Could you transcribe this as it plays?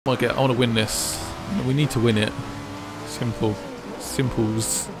I want to win this. We need to win it. Simple.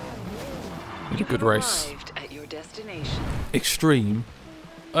 Simples. Need a good race. Extreme.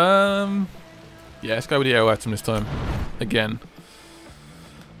 Yeah, let's go with the ALll item this time. Again.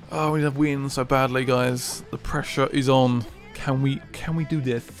 Oh, we need to win so badly, guys. The pressure is on. Can we do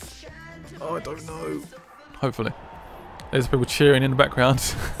this? Oh, I don't know. Hopefully. There's people cheering in the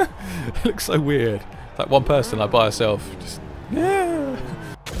background. It looks so weird. It's like one person like by herself. Just yeah.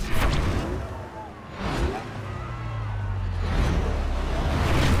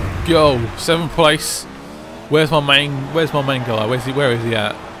 Yo, 7th place. Where's my main guy? Where is he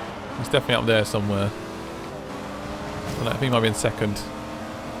at? He's definitely up there somewhere. I don't know, I think he might be in 2nd.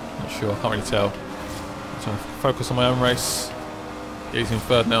 Not sure, I can't really tell. I'm trying to focus on my own race. Yeah, he's in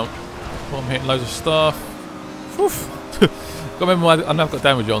 3rd now. Well, I'm hitting loads of stuff. Oof. Got to remember I know I've got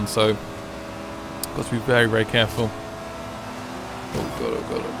damage on, so got to be very, very careful. Oh god, oh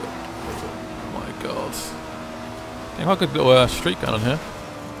god, oh god. Oh my god. Getting quite a good little streak going on here.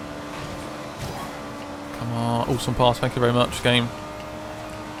 Come on, awesome pass, thank you very much, game.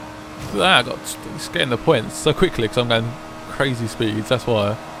 Look at that, I got getting the points so quickly because I'm going crazy speeds, that's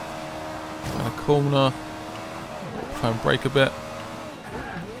why. And a corner. Try and brake a bit.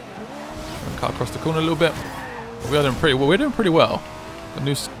 And cut across the corner a little bit. We're doing pretty well. A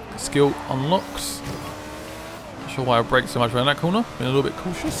new skill unlocks. Not sure why I braked so much around that corner. Being a little bit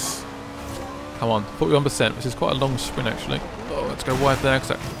cautious. Come on, 41%, which is quite a long sprint actually. Oh, let's go wide there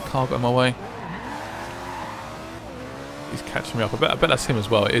because that car got in my way. He's catching me up. I bet that's him as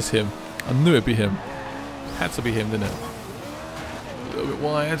well. It is him. I knew it'd be him. Had to be him, didn't it? A little bit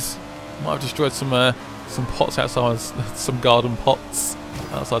wide. Might have destroyed some pots outside, some garden pots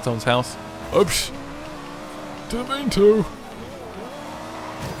outside someone's house. Oops. Didn't mean to.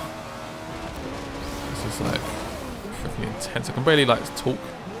 This is like freaking intense. I can barely like talk.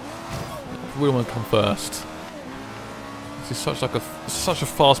 I really want to come first. This is such a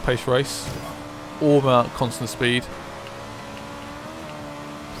fast-paced race. All about constant speed.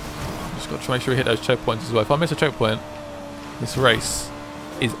 Just got to make sure we hit those choke points as well. If I miss a choke point, this race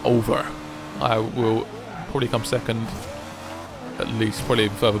is over. I will probably come 2nd, at least, probably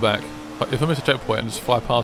even further back. But if I miss a choke point and just fly past